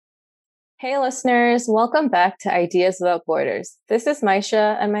Hey listeners, welcome back to Ideas Without Borders. This is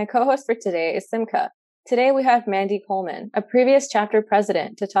Maisha, and my co-host for today is Simka. Today we have Mandy Coleman, a previous chapter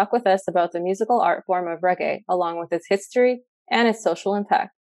president, to talk with us about the musical art form of reggae, along with its history and its social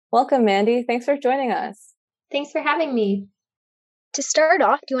impact. Welcome, Mandy. Thanks for joining us. Thanks for having me. To start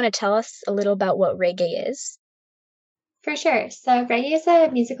off, do you want to tell us a little about what reggae is? For sure. So reggae is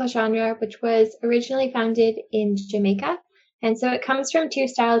a musical genre which was originally founded in Jamaica. And so it comes from two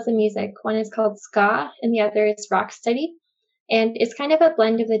styles of music. One is called ska and the other is rocksteady. And it's kind of a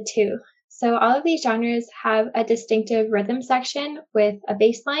blend of the two. So all of these genres have a distinctive rhythm section with a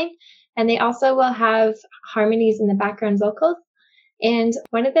bass line, and they also will have harmonies in the background vocals. And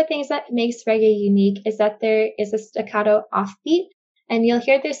one of the things that makes reggae unique is that there is a staccato offbeat, and you'll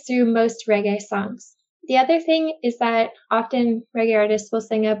hear this through most reggae songs. The other thing is that often reggae artists will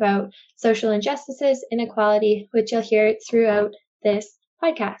sing about social injustices, inequality, which you'll hear throughout this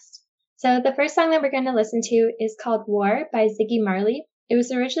podcast. So the first song that we're going to listen to is called War by Ziggy Marley. It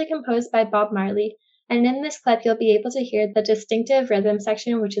was originally composed by Bob Marley, and in this clip you'll be able to hear the distinctive rhythm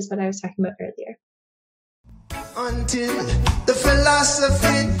section, which is what I was talking about earlier. Until the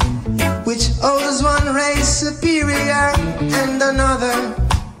philosophy which owes one race superior and another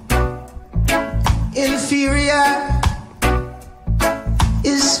inferior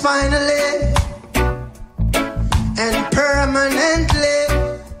is finally and permanently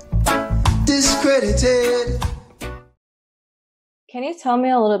discredited. Can you tell me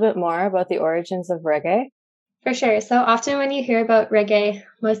a little bit more about the origins of reggae? For sure. So often when you hear about reggae,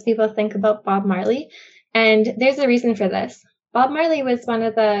 most people think about Bob Marley, and there's a reason for this. Bob Marley was one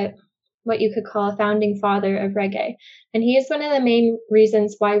of the what you could call a founding father of reggae. And he is one of the main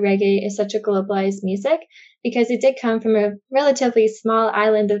reasons why reggae is such a globalized music, because it did come from a relatively small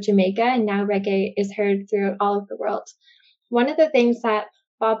island of Jamaica, and now reggae is heard throughout all of the world. One of the things that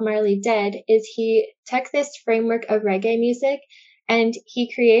Bob Marley did is he took this framework of reggae music and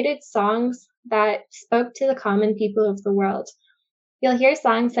he created songs that spoke to the common people of the world. You'll hear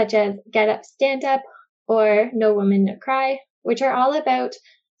songs such as Get Up, Stand Up, or No Woman, No Cry, which are all about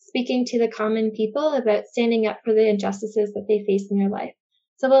speaking to the common people about standing up for the injustices that they face in their life.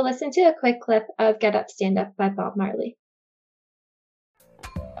 So we'll listen to a quick clip of Get Up, Stand Up by Bob Marley.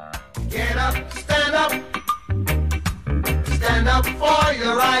 Get up, stand up for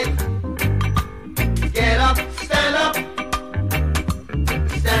your right. Get up, stand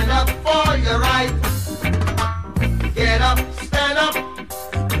up for your right. Get up, stand up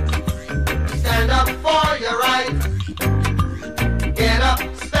for your right. Get up,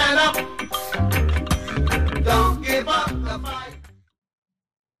 stand up, don't give up the fight.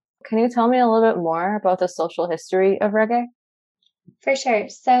 Can you tell me a little bit more about the social history of reggae? For sure.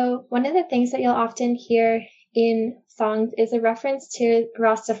 So one of the things that you'll often hear in songs is a reference to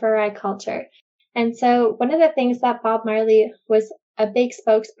Rastafari culture. And so one of the things that Bob Marley was a big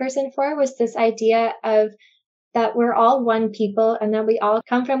spokesperson for was this idea of that we're all one people and that we all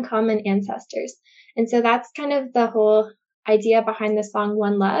come from common ancestors. And so that's kind of the whole idea behind the song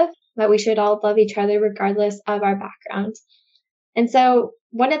One Love, that we should all love each other regardless of our background. And so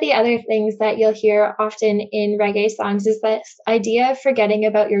one of the other things that you'll hear often in reggae songs is this idea of forgetting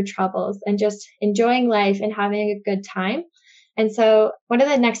about your troubles and just enjoying life and having a good time. And so one of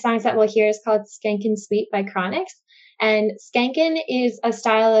the next songs that we'll hear is called Skankin' Sweet by Chronix. And skankin' is a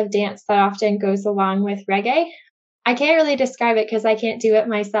style of dance that often goes along with reggae. I can't really describe it because I can't do it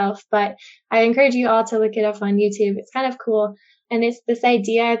myself, but I encourage you all to look it up on YouTube. It's kind of cool. And it's this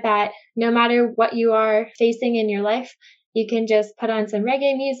idea that no matter what you are facing in your life, you can just put on some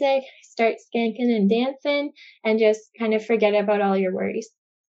reggae music, start skanking and dancing, and just kind of forget about all your worries.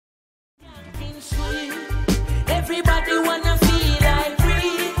 Everybody wanna feel like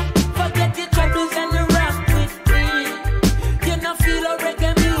free. Forget the troubles and the rock with me. You know, feel a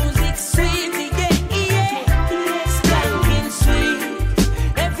reggae music sweet, yeah. Skanking sweet.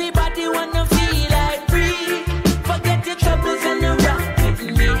 Everybody wanna feel like free. Forget the troubles and the rock with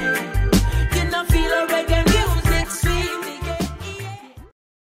me. You know, feel a reggae music sweet, yeah.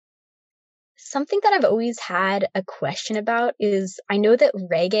 Something that I've always had a question about is I know that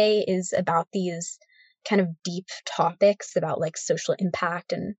reggae is about these kind of deep topics about like social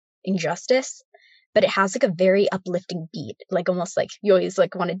impact and injustice, but it has like a very uplifting beat, like almost like you always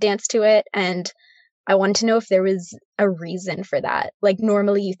like want to dance to it. And I wanted to know if there was a reason for that. Like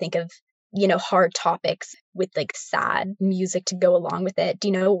normally you think of, you know, hard topics with like sad music to go along with it. Do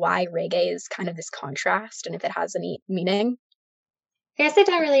you know why reggae is kind of this contrast and if it has any meaning? I guess I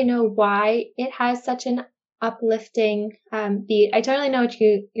don't really know why it has such an uplifting beat. I totally know what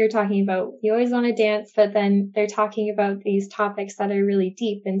you're talking about. You always want to dance, but then they're talking about these topics that are really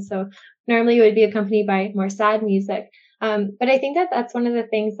deep. And so normally it would be accompanied by more sad music. But I think that that's one of the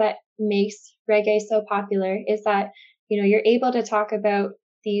things that makes reggae so popular is that, you're able to talk about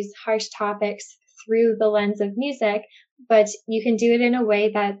these harsh topics through the lens of music, but you can do it in a way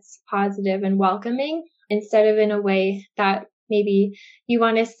that's positive and welcoming instead of in a way that maybe you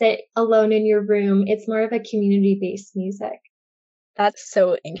want to sit alone in your room. It's more of a community-based music. That's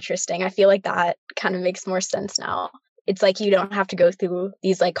so interesting. I feel like that kind of makes more sense now. It's like you don't have to go through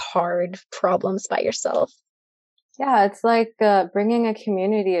these like hard problems by yourself. Yeah, it's like bringing a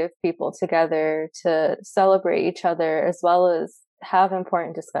community of people together to celebrate each other as well as have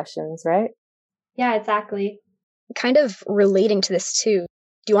important discussions, right? Yeah, exactly. Kind of relating to this too,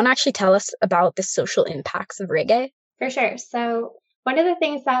 do you want to actually tell us about the social impacts of reggae? For sure. So one of the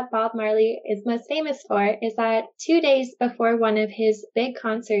things that Bob Marley is most famous for is that 2 days before one of his big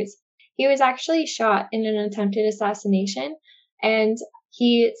concerts, he was actually shot in an attempted assassination. And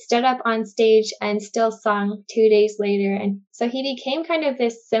he stood up on stage and still sung 2 days later. And so he became kind of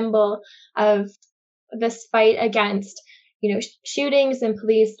this symbol of this fight against, shootings and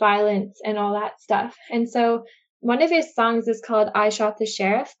police violence and all that stuff. And so one of his songs is called I Shot the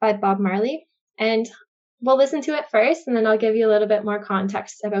Sheriff by Bob Marley. And we'll listen to it first, and then I'll give you a little bit more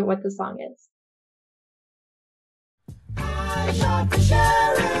context about what the song is. I shot the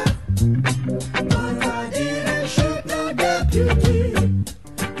sheriff, but I didn't shoot no deputy.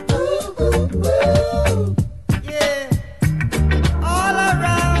 Ooh, ooh, ooh. Yeah, all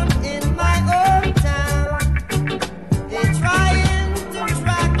around in my old town, they're trying to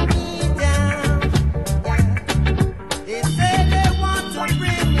track me down. Yeah, they say they want to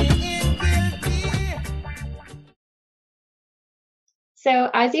bring me in guilty. So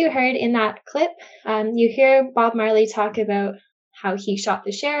as you heard in that clip, you hear Bob Marley talk about how he shot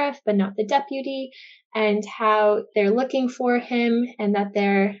the sheriff, but not the deputy, and how they're looking for him and that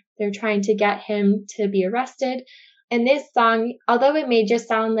they're trying to get him to be arrested. And this song, although it may just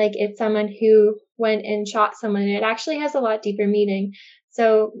sound like it's someone who went and shot someone, it actually has a lot deeper meaning.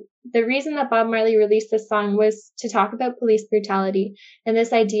 So the reason that Bob Marley released this song was to talk about police brutality and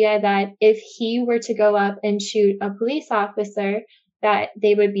this idea that if he were to go up and shoot a police officer, that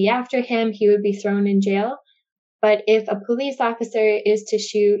they would be after him, he would be thrown in jail. But if a police officer is to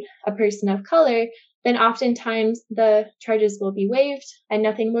shoot a person of color, then oftentimes the charges will be waived and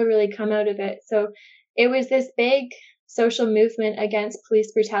nothing will really come out of it. So it was this big social movement against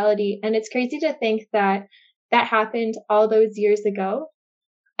police brutality. And it's crazy to think that that happened all those years ago.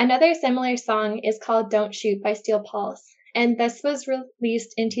 Another similar song is called Don't Shoot by Steel Pulse. And this was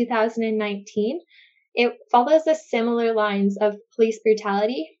released in 2019. It follows the similar lines of police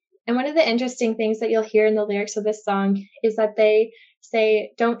brutality. And one of the interesting things that you'll hear in the lyrics of this song is that they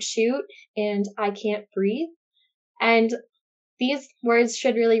say, don't shoot and I can't breathe. And these words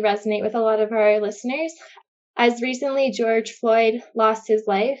should really resonate with a lot of our listeners. As recently, George Floyd lost his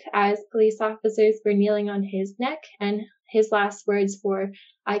life as police officers were kneeling on his neck, and his last words were,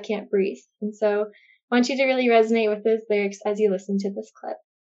 I can't breathe. And so I want you to really resonate with those lyrics as you listen to this clip.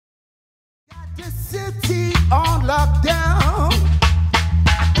 Got the city on lockdown.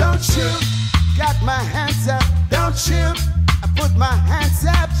 Don't shoot, got my hands up. Don't shoot, I put my hands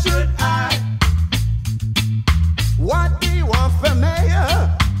up. Should I? What do you want from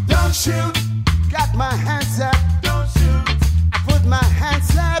mayor? Don't shoot, got my hands up. Don't shoot, I put my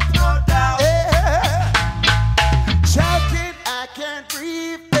hands up. No doubt. Yeah. Choking, I can't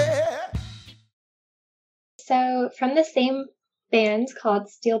breathe. Yeah. So from the same band called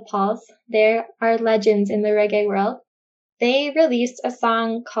Steel Pulse, there are legends in the reggae world. They released a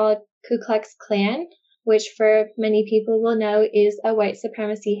song called Ku Klux Klan, which for many people will know is a white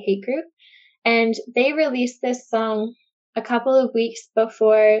supremacy hate group. And they released this song a couple of weeks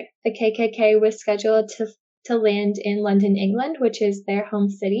before the KKK was scheduled to land in London, England, which is their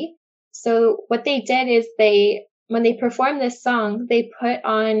home city. So what they did is when they performed this song, they put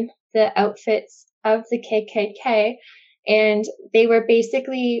on the outfits of the KKK, and they were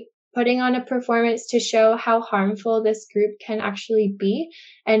basically putting on a performance to show how harmful this group can actually be.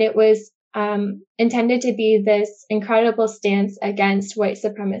 And it was intended to be this incredible stance against white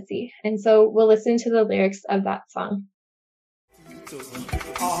supremacy. And so we'll listen to the lyrics of that song.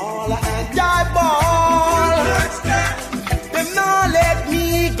 All anti-ball, them not let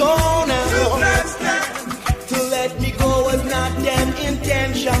me go now. To let me go was not them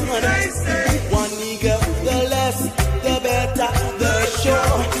intention. One nigga, the less, the better, the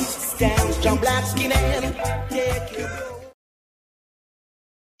show. Stand strong, black skin and take you.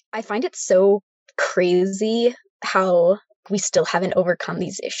 I find it so crazy how we still haven't overcome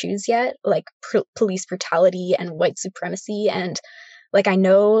these issues yet, like police brutality and white supremacy. And like,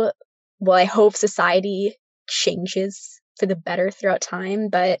 I hope society changes for the better throughout time,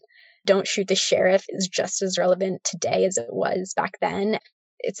 but don't shoot the sheriff is just as relevant today as it was back then.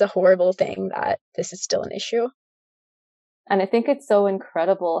 It's a horrible thing that this is still an issue. And I think it's so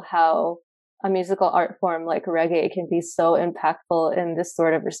incredible how a musical art form like reggae can be so impactful in this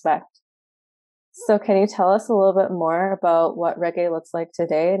sort of respect. So can you tell us a little bit more about what reggae looks like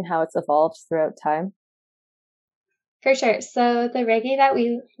today and how it's evolved throughout time? For sure. So the reggae that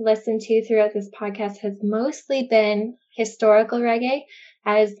we listen to throughout this podcast has mostly been historical reggae.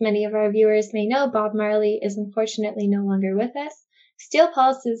 As many of our viewers may know, Bob Marley is unfortunately no longer with us. Steel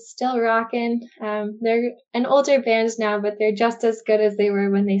Pulse is still rocking. They're an older band now, but they're just as good as they were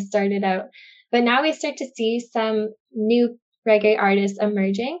when they started out. But now we start to see some new reggae artists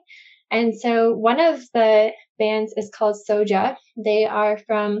emerging. And so one of the bands is called Soja. They are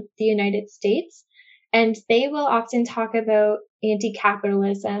from the United States, and they will often talk about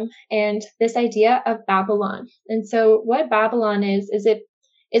anti-capitalism and this idea of Babylon. And so what Babylon is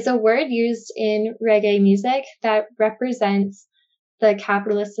it's a word used in reggae music that represents the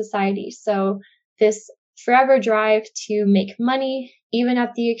capitalist society. So this forever drive to make money, even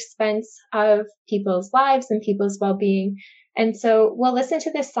at the expense of people's lives and people's well-being. And so we'll listen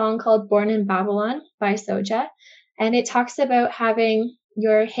to this song called Born in Babylon by Soja. And it talks about having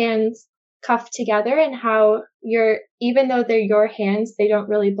your hands cuffed together and how even though they're your hands, they don't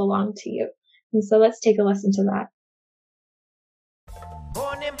really belong to you. And so let's take a listen to that.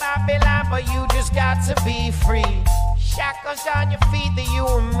 Born in Babylon, but you just got to be free. Shackles on your feet that you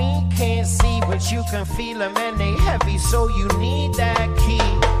and me can't see, but you can feel them and they heavy, so you need that key.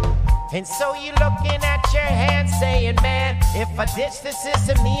 And so you looking at your hands saying, man, if I ditch the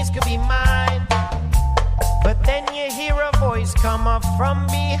system, these could be mine. But then you hear a voice come up from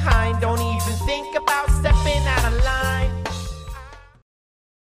behind. Don't even think about stepping out of line.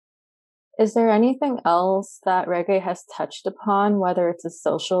 Is there anything else that reggae has touched upon, whether it's a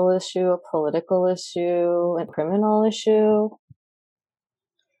social issue, a political issue, a criminal issue?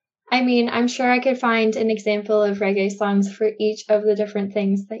 I mean, I'm sure I could find an example of reggae songs for each of the different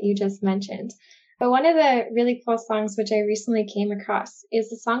things that you just mentioned. But one of the really cool songs which I recently came across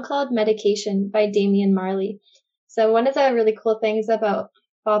is a song called Medication by Damian Marley. So one of the really cool things about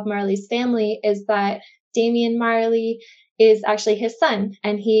Bob Marley's family is that Damian Marley is actually his son,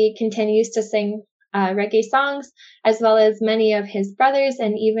 and he continues to sing reggae songs, as well as many of his brothers,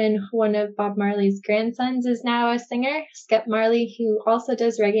 and even one of Bob Marley's grandsons is now a singer, Skip Marley, who also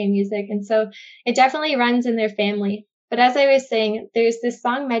does reggae music. And so it definitely runs in their family. But as I was saying, there's this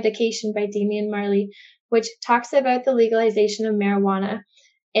song Medication by Damian Marley, which talks about the legalization of marijuana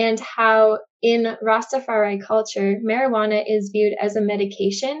and how in Rastafari culture, marijuana is viewed as a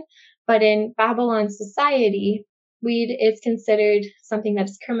medication, but in Babylon society, weed is considered something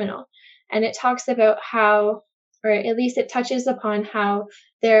that's criminal. And it talks about how, or at least it touches upon how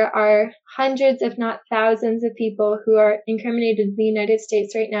there are hundreds, if not thousands of people who are incriminated in the United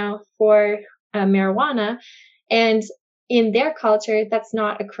States right now for marijuana. And in their culture, that's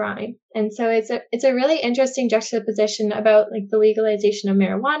not a crime. And so it's a really interesting juxtaposition about like the legalization of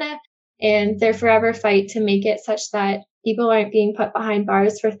marijuana and their forever fight to make it such that people aren't being put behind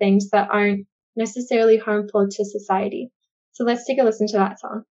bars for things that aren't necessarily harmful to society. So let's take a listen to that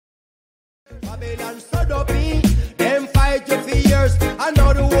song. Babylon Sodopi, them fight you for years, and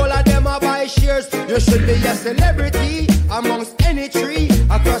now the whole of them are buy shares. You should be a celebrity amongst any tree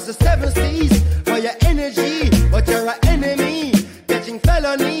across the 7 seas for your energy, but you're an enemy, catching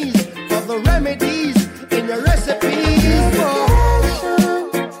felonies for the remedies in your recipes.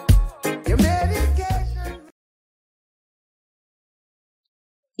 Your medication.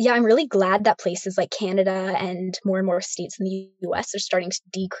 Yeah, I'm really glad that places like Canada and more states in the US are starting to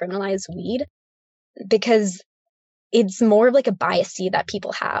decriminalize weed, because it's more of like a bias that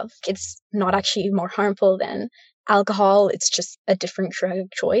people have. It's not actually more harmful than alcohol. It's just a different drug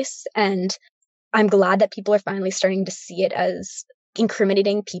of choice. And I'm glad that people are finally starting to see it as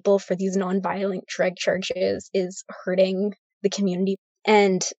incriminating people for these nonviolent drug charges is hurting the community.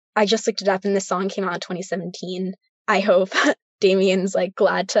 And I just looked it up, and this song came out in 2017. I hope Damian's like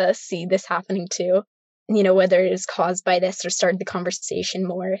glad to see this happening too. You know, whether it is caused by this or started the conversation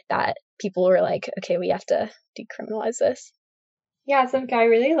more, that people were like, okay, we have to decriminalize this. Yeah, Simka, I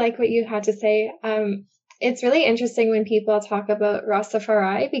really like what you had to say. It's really interesting when people talk about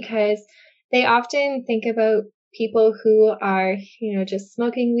Rastafari, because they often think about people who are, you know, just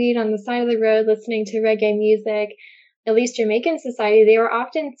smoking weed on the side of the road, listening to reggae music. At least Jamaican society, they were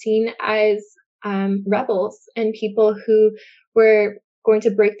often seen as rebels and people who were going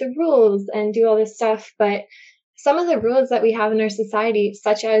to break the rules and do all this stuff. But some of the rules that we have in our society,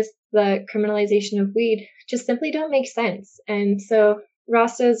 such as the criminalization of weed, just simply don't make sense. And so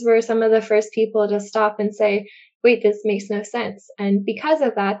Rastas were some of the first people to stop and say, wait, this makes no sense. And because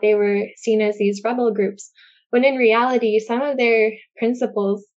of that, they were seen as these rebel groups, when in reality, some of their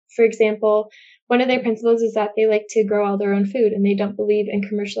principles, for example, one of their principles is that they like to grow all their own food and they don't believe in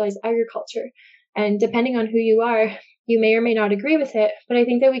commercialized agriculture. And depending on who you are, you may or may not agree with it, but I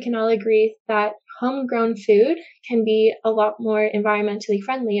think that we can all agree that homegrown food can be a lot more environmentally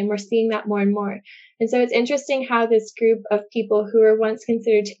friendly, and we're seeing that more and more. And so it's interesting how this group of people who were once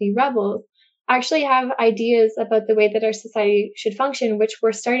considered to be rebels actually have ideas about the way that our society should function, which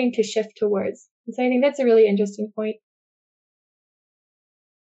we're starting to shift towards. And so I think that's a really interesting point.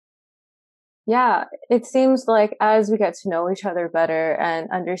 Yeah, it seems like as we get to know each other better and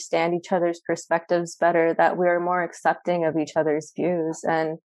understand each other's perspectives better, that we're more accepting of each other's views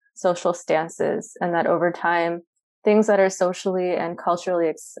and social stances, and that over time, things that are socially and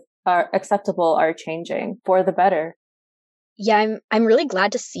culturally acceptable are changing for the better. Yeah, I'm really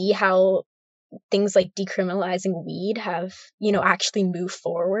glad to see how things like decriminalizing weed have, actually moved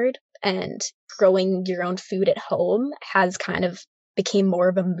forward, and growing your own food at home has kind of became more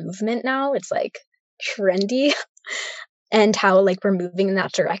of a movement now. It's like trendy and how like we're moving in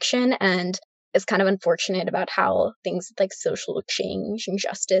that direction. And it's kind of unfortunate about how things like social change and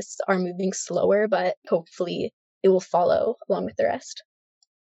justice are moving slower, but hopefully it will follow along with the rest.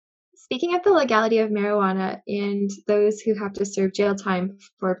 Speaking of the legality of marijuana and those who have to serve jail time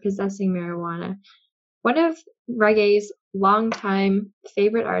for possessing marijuana, one of reggae's longtime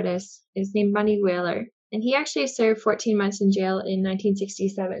favorite artists is named Bunny Wailer, and he actually served 14 months in jail in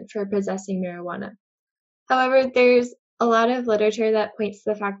 1967 for possessing marijuana. However, there's a lot of literature that points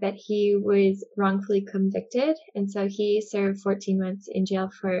to the fact that he was wrongfully convicted, and so he served 14 months in jail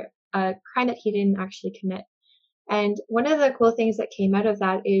for a crime that he didn't actually commit. And one of the cool things that came out of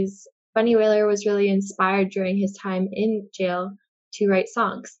that is Bunny Wailer was really inspired during his time in jail to write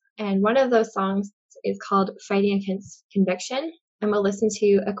songs. And one of those songs is called Fighting Against Conviction, and we'll listen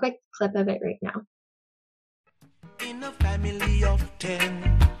to a quick clip of it right now. In a family of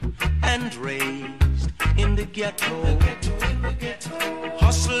 10 and raised in the ghetto,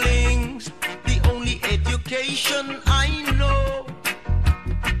 hustling's the only education I know.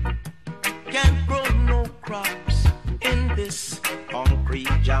 Can't grow no crops in this concrete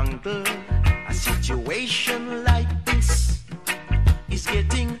jungle. A situation like this is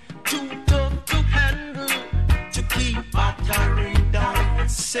getting too tough to handle to keep battering down the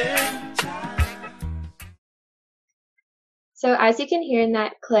center. So as you can hear in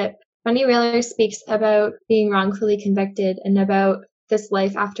that clip, Bunny Wailer speaks about being wrongfully convicted and about this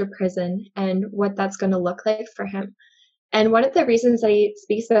life after prison and what that's going to look like for him. And one of the reasons that he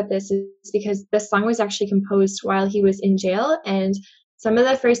speaks about this is because this song was actually composed while he was in jail, and some of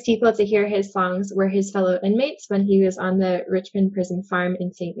the first people to hear his songs were his fellow inmates when he was on the Richmond prison farm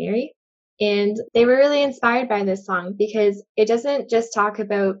in St. Mary. And they were really inspired by this song because it doesn't just talk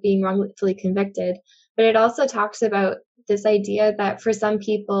about being wrongfully convicted, but it also talks about this idea that for some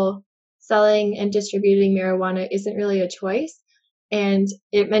people, selling and distributing marijuana isn't really a choice. And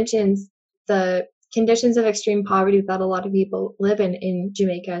it mentions the conditions of extreme poverty that a lot of people live in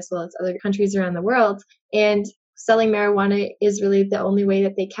Jamaica as well as other countries around the world. And selling marijuana is really the only way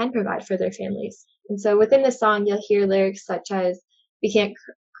that they can provide for their families. And so within the song, you'll hear lyrics such as, "We can't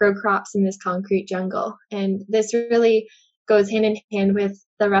grow crops in this concrete jungle." And this really goes hand in hand with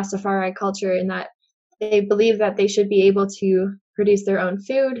the Rastafari culture in that they believe that they should be able to produce their own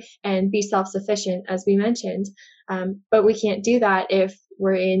food and be self-sufficient, as we mentioned. But we can't do that if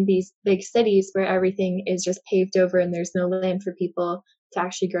we're in these big cities where everything is just paved over and there's no land for people to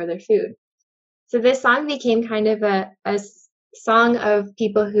actually grow their food. So this song became kind of a song of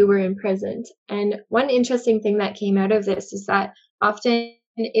people who were imprisoned. And one interesting thing that came out of this is that often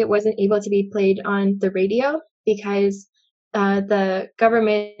it wasn't able to be played on the radio because the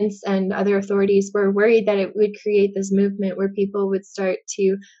governments and other authorities were worried that it would create this movement where people would start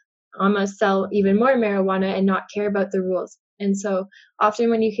to almost sell even more marijuana and not care about the rules. And so often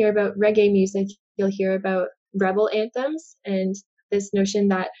when you hear about reggae music, you'll hear about rebel anthems and this notion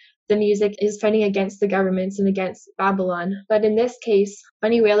that the music is fighting against the governments and against Babylon. But in this case,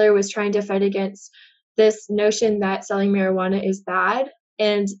 Bunny Wailer was trying to fight against this notion that selling marijuana is bad,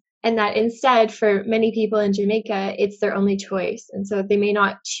 and that instead, for many people in Jamaica, it's their only choice. And so they may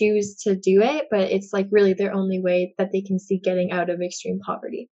not choose to do it, but it's like really their only way that they can see getting out of extreme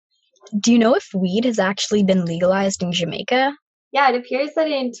poverty. Do you know if weed has actually been legalized in Jamaica? Yeah, it appears that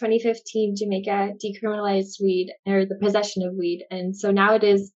in 2015, Jamaica decriminalized weed or the possession of weed. And so now it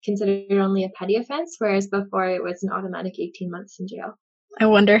is considered only a petty offense, whereas before it was an automatic 18 months in jail. I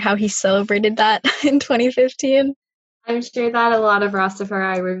wonder how he celebrated that in 2015. I'm sure that a lot of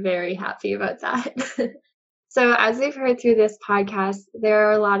Rastafari were very happy about that. So, as we've heard through this podcast, there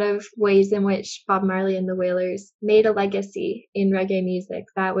are a lot of ways in which Bob Marley and the Wailers made a legacy in reggae music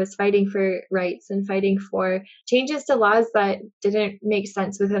that was fighting for rights and fighting for changes to laws that didn't make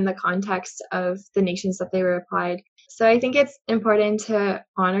sense within the context of the nations that they were applied. So, I think it's important to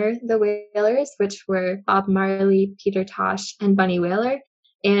honor the Wailers, which were Bob Marley, Peter Tosh, and Bunny Wailer,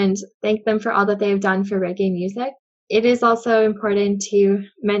 and thank them for all that they have done for reggae music. It is also important to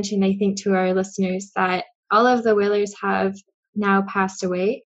mention, I think, to our listeners that all of the Wailers have now passed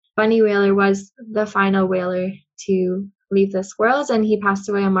away. Bunny Wailer was the final Wailer to leave this world, and he passed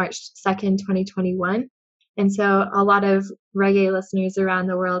away on March 2nd, 2021. And so a lot of reggae listeners around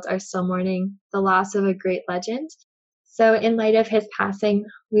the world are still mourning the loss of a great legend. So in light of his passing,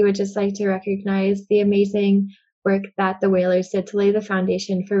 we would just like to recognize the amazing work that the Wailers did to lay the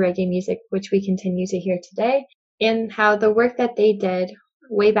foundation for reggae music, which we continue to hear today, and how the work that they did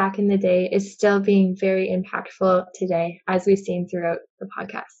way back in the day is still being very impactful today, as we've seen throughout the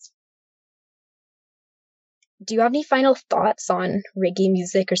podcast. Do you have any final thoughts on reggae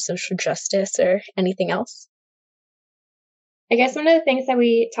music or social justice or anything else? I guess one of the things that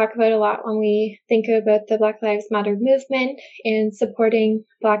we talk about a lot when we think about the Black Lives Matter movement and supporting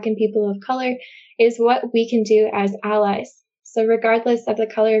Black and people of color is what we can do as allies. So regardless of the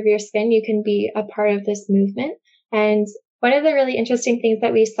color of your skin, you can be a part of this movement. And one of the really interesting things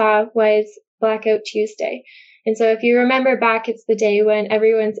that we saw was Blackout Tuesday. And so if you remember back, it's the day when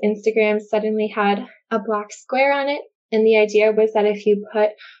everyone's Instagram suddenly had a black square on it. And the idea was that if you put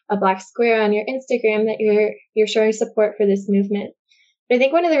a black square on your Instagram, that you're showing support for this movement. But I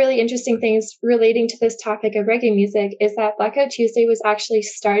think one of the really interesting things relating to this topic of reggae music is that Blackout Tuesday was actually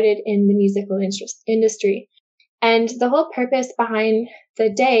started in the musical industry. And the whole purpose behind the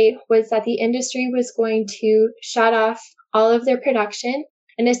day was that the industry was going to shut off all of their production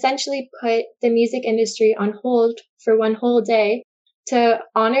and essentially put the music industry on hold for one whole day to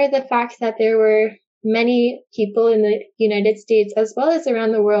honor the fact that there were many people in the United States as well as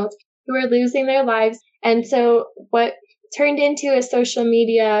around the world who were losing their lives. And so what turned into a social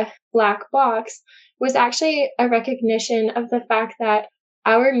media black box was actually a recognition of the fact that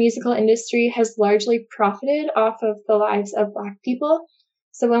our musical industry has largely profited off of the lives of Black people.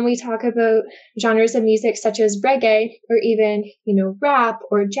 So when we talk about genres of music such as reggae or even, rap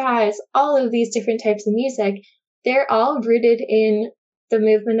or jazz, all of these different types of music, they're all rooted in the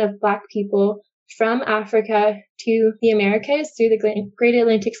movement of Black people from Africa to the Americas through the Great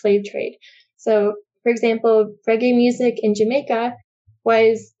Atlantic Slave Trade. So, for example, reggae music in Jamaica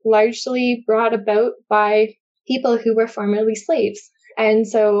was largely brought about by people who were formerly slaves. And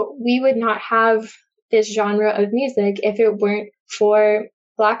so we would not have this genre of music if it weren't for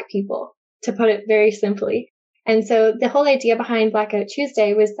Black people, to put it very simply. And so the whole idea behind Blackout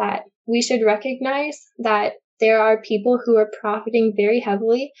Tuesday was that we should recognize that there are people who are profiting very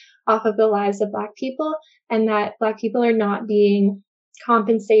heavily off of the lives of Black people, and that Black people are not being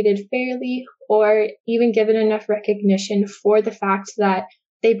compensated fairly or even given enough recognition for the fact that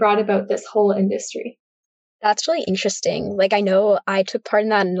they brought about this whole industry. That's really interesting. I know I took part in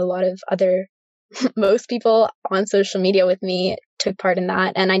that, and a lot of other, most people on social media with me took part in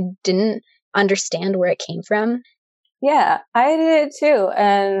that, and I didn't understand where it came from. Yeah, I did it too.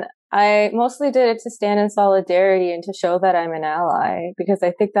 And I mostly did it to stand in solidarity and to show that I'm an ally, because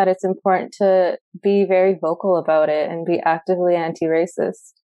I think that it's important to be very vocal about it and be actively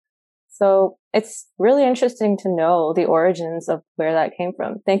anti-racist. So it's really interesting to know the origins of where that came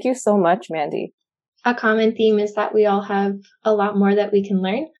from. Thank you so much, Mandy. A common theme is that we all have a lot more that we can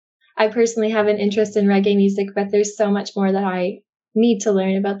learn. I personally have an interest in reggae music, but there's so much more that I need to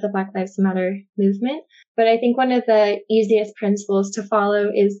learn about the Black Lives Matter movement. But I think one of the easiest principles to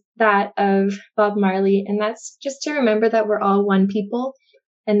follow is that of Bob Marley, and that's just to remember that we're all one people,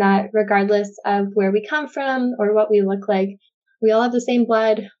 and that regardless of where we come from or what we look like, we all have the same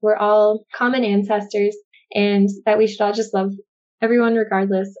blood, we're all common ancestors, and that we should all just love everyone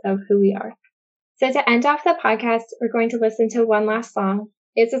regardless of who we are. So to end off the podcast, we're going to listen to one last song.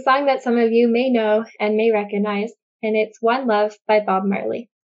 It's a song that some of you may know and may recognize, and it's One Love by Bob Marley.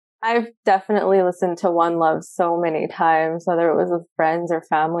 I've definitely listened to One Love so many times, whether it was with friends or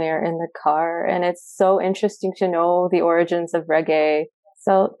family or in the car. And it's so interesting to know the origins of reggae.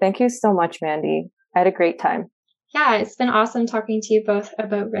 So thank you so much, Mandy. I had a great time. Yeah, it's been awesome talking to you both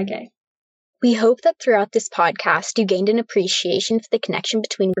about reggae. We hope that throughout this podcast, you gained an appreciation for the connection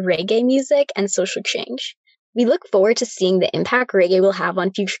between reggae music and social change. We look forward to seeing the impact reggae will have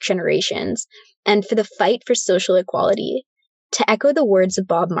on future generations and for the fight for social equality. To echo the words of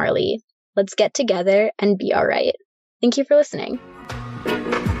Bob Marley, let's get together and be all right. Thank you for listening.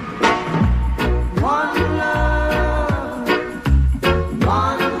 One love,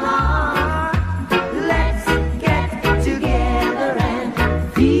 one heart. Let's get together and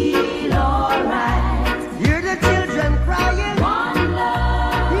feel alright. Hear the children crying. One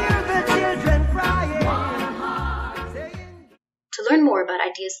love. Hear the children crying. One heart. To learn more about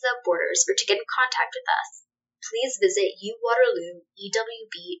Ideas Without Borders or to get in contact with us, please visit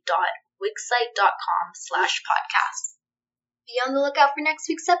uwaterlooewb.wixsite.com/podcast. Be on the lookout for next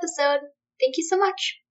week's episode. Thank you so much.